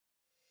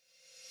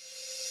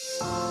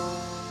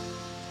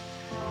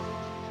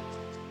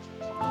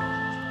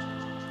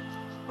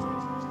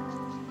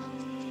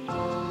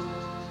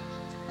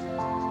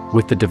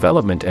With the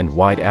development and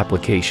wide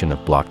application of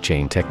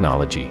blockchain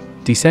technology,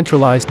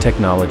 decentralized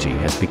technology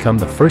has become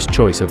the first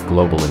choice of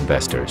global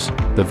investors.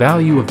 The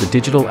value of the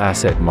digital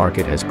asset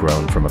market has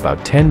grown from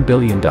about $10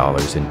 billion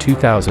in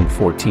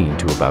 2014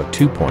 to about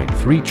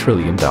 $2.3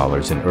 trillion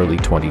in early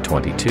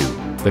 2022.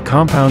 The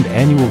compound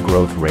annual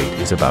growth rate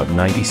is about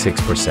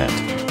 96%.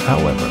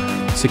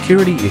 However,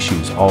 security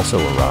issues also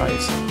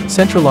arise.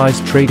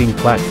 Centralized trading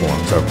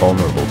platforms are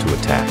vulnerable to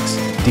attacks.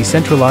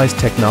 Decentralized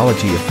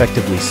technology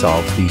effectively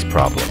solves these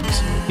problems.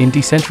 In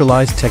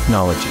decentralized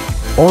technology,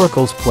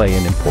 oracles play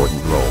an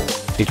important role.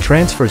 It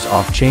transfers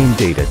off-chain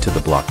data to the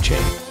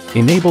blockchain,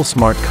 enables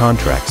smart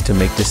contracts to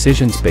make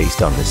decisions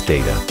based on this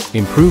data,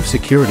 improve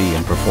security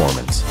and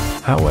performance.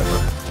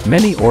 However,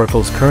 many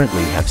oracles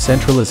currently have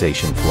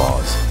centralization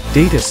flaws.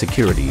 Data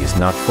security is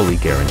not fully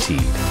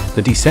guaranteed.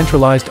 The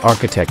decentralized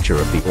architecture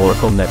of the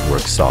Oracle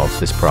network solves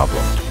this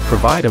problem.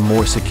 Provide a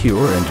more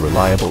secure and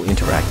reliable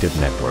interactive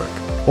network.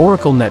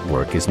 Oracle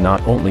Network is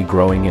not only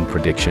growing in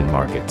prediction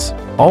markets,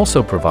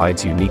 also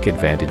provides unique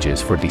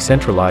advantages for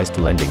decentralized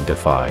lending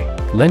DeFi.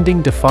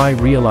 Lending DeFi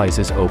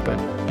realizes open,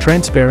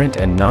 transparent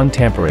and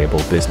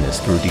non-tamperable business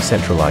through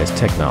decentralized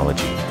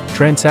technology.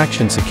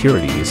 Transaction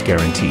security is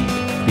guaranteed.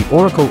 The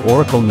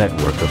Oracle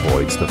Network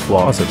avoids the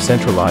flaws of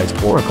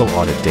centralized Oracle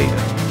audit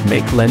data.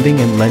 Make lending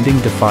and lending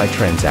DeFi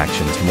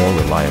transactions more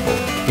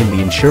reliable. In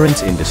the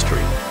insurance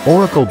industry,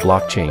 Oracle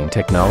blockchain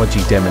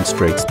technology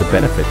demonstrates the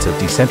benefits of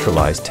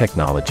decentralized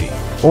technology.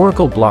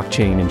 Oracle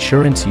Blockchain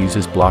Insurance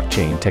uses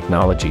blockchain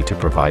technology to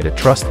provide a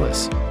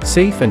trustless,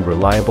 safe and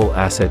reliable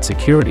asset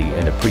security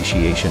and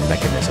appreciation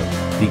mechanism.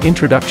 The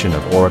introduction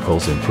of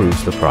oracles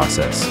improves the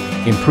process.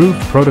 Improved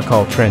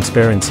protocol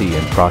transparency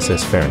and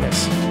process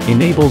fairness.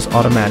 Enables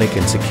automatic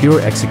and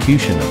secure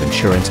execution of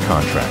insurance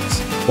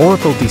contracts.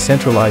 Oracle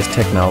decentralized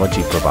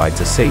technology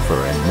provides a safer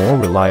and more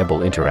reliable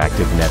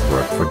interactive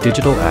network for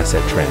digital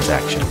asset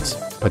transactions.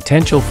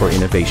 Potential for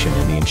innovation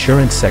in the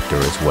insurance sector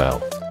as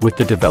well. With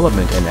the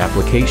development and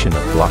application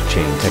of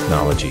blockchain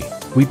technology,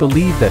 we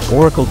believe that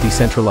Oracle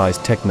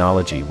decentralized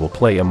technology will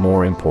play a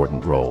more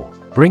important role,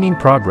 bringing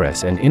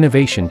progress and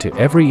innovation to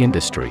every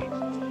industry.